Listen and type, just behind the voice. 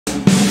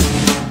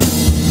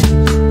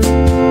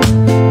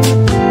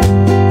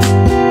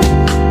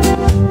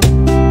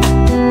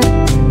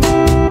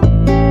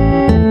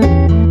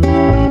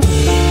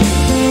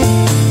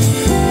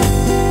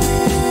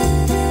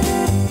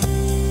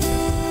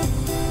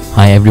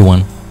Hi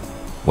everyone,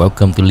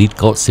 welcome to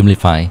Leetcode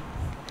Simplified.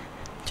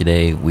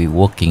 Today we're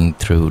walking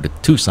through the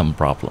two-sum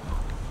problem.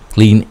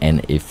 Clean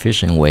and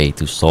efficient way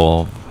to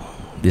solve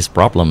this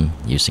problem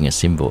using a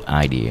simple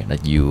idea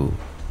that you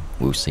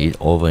will see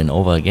over and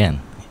over again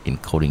in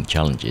coding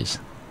challenges.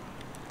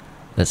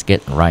 Let's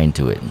get right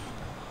into it.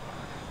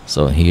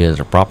 So here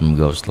the problem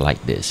goes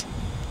like this.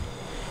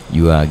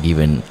 You are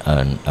given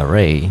an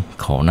array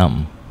called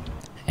num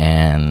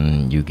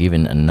and you're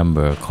given a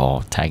number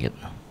called target.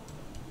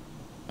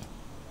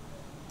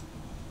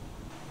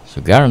 So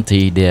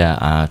guarantee there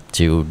are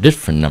two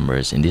different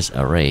numbers in this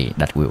array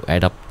that will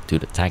add up to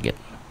the target.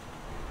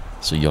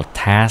 So your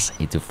task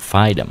is to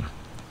find them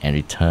and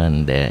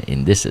return their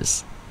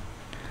indices.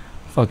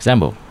 For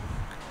example,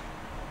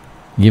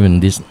 given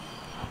this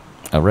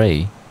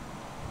array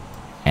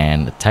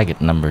and the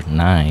target number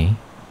 9,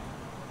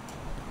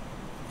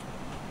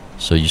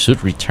 so you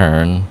should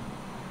return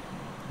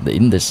the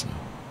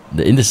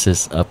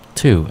indices of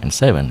 2 and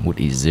 7, which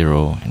is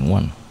 0 and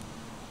 1.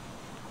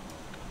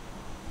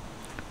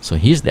 So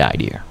here's the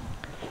idea.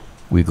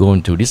 We go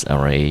into this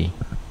array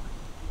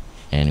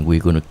and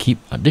we're going to keep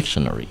a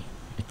dictionary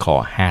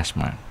called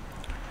HashMap.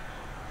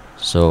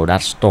 So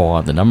that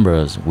stores the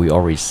numbers we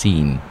already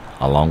seen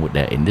along with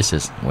their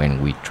indices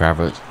when we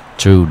traverse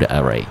through the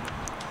array.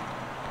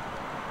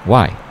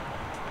 Why?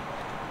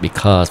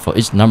 Because for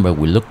each number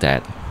we looked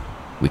at,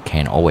 we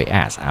can always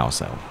ask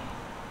ourselves,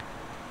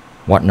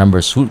 what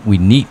number should we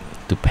need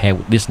to pair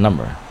with this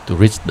number to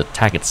reach the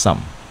target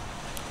sum?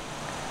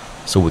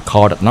 So we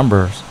call that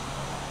number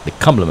the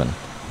complement.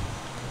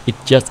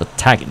 It's just the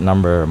target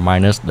number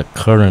minus the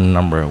current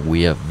number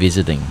we are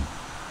visiting.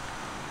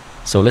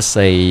 So let's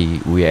say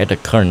we are at the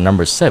current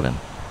number 7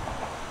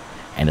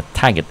 and the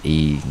target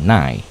is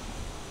 9.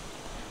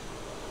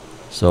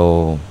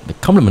 So the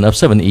complement of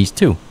 7 is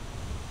 2.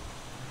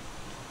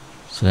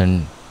 So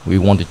then we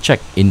want to check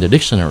in the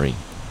dictionary.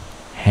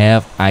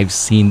 Have I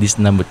seen this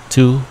number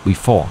 2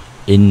 before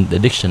in the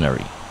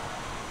dictionary?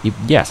 If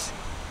yes,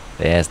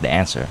 there's the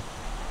answer.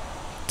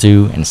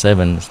 2 and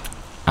 7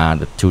 are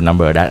the two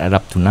numbers that add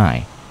up to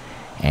 9,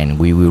 and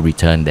we will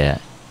return their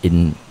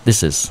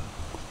indices,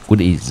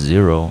 which is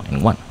 0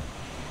 and 1.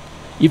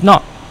 If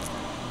not,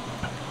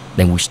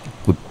 then we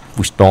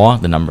store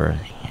the number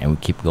and we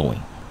keep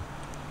going.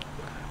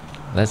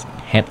 Let's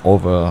head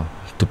over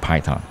to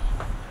Python.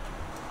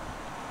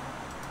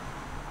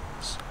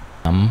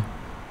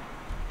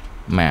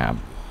 Map.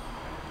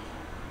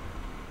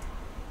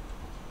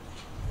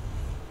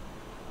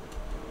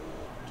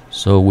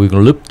 So we're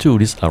going to loop through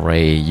this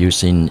array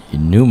using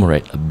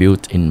enumerate, a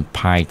built-in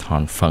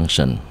Python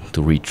function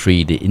to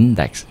retrieve the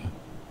index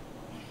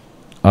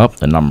of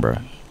the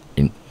number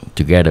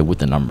together with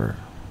the number.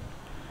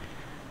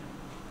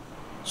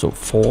 So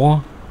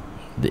for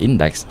the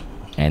index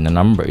and the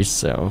number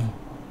itself,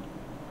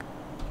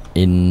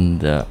 in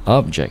the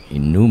object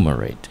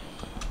enumerate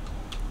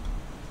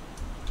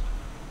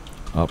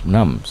of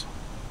nums,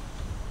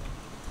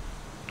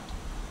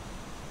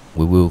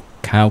 we will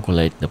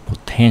calculate the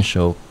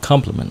potential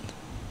complement.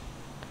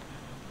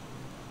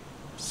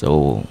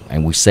 So,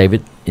 and we save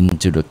it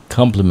into the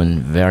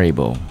complement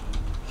variable.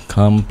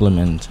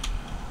 Complement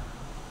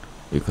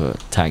equal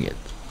target.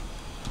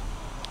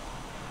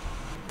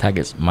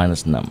 Targets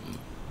minus num.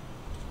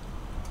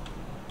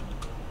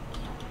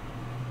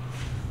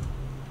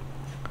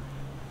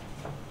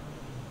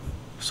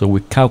 So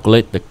we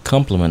calculate the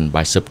complement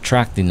by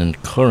subtracting the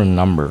current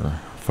number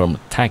from the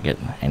target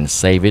and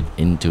save it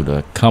into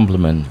the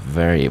complement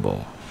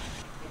variable.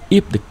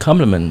 If the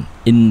complement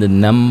in the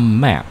num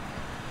map,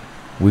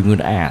 we're going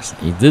to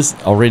ask, is this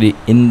already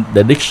in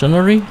the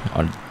dictionary,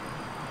 or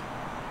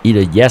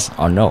either yes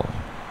or no?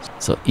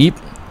 So if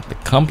the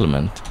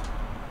complement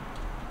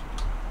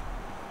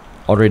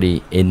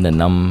already in the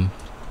num,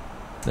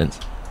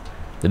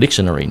 the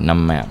dictionary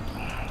num map,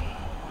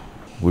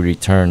 we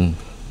return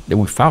that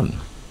we found.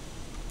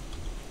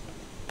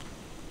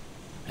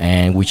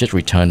 And we just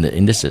return the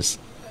indices,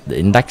 the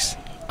index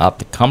of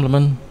the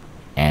complement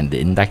and the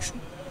index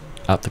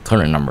of the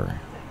current number.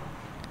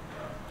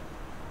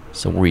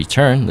 So we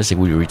return, let's say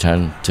we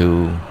return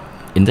two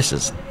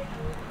indices.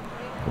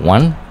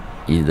 1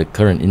 is the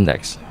current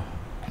index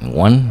and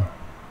 1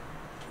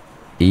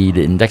 is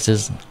the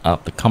indexes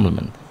of the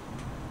complement.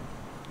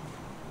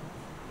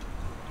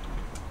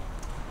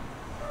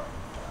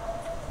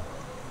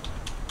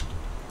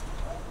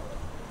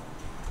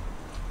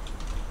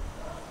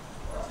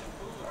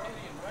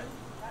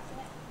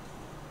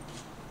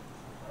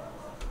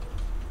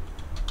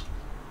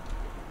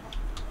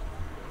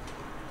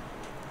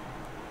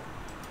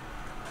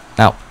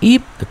 Now,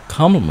 if the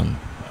complement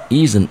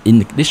isn't in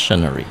the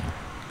dictionary,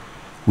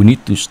 we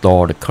need to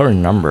store the current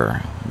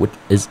number with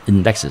its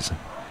indexes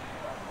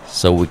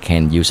so we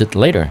can use it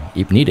later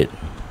if needed.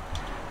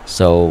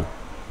 So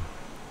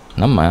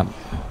num map,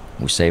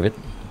 we save it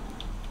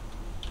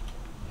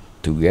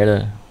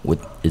together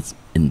with its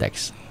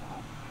index.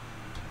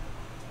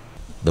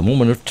 The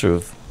moment of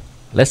truth.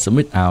 Let's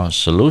submit our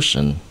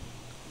solution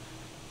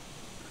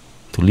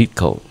to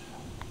Leetcode.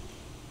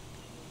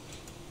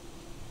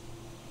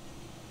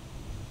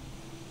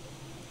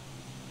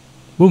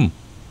 Boom,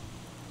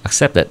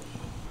 accepted.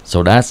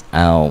 So that's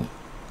our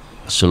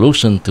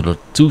solution to the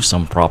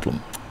two-sum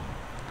problem.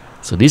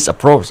 So this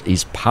approach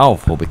is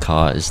powerful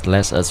because it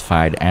lets us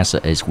find the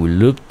answer as we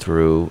loop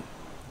through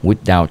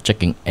without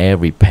checking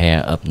every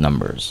pair of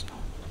numbers.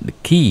 The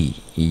key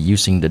is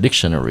using the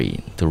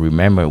dictionary to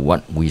remember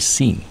what we've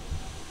seen.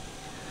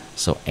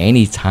 So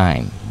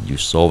anytime you're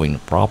solving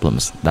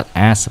problems that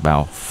ask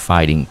about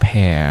finding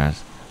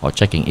pairs or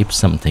checking if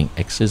something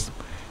exists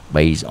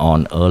based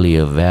on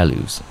earlier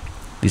values,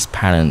 this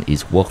pattern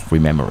is worth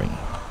remembering.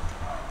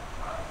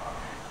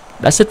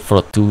 That's it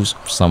for the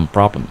two-sum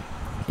problem.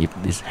 If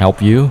this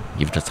helped you,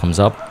 give it a thumbs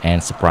up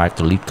and subscribe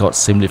to Leetcode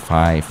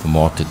Simplified for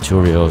more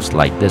tutorials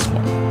like this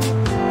one.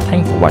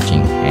 Thanks for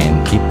watching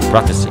and keep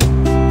practicing.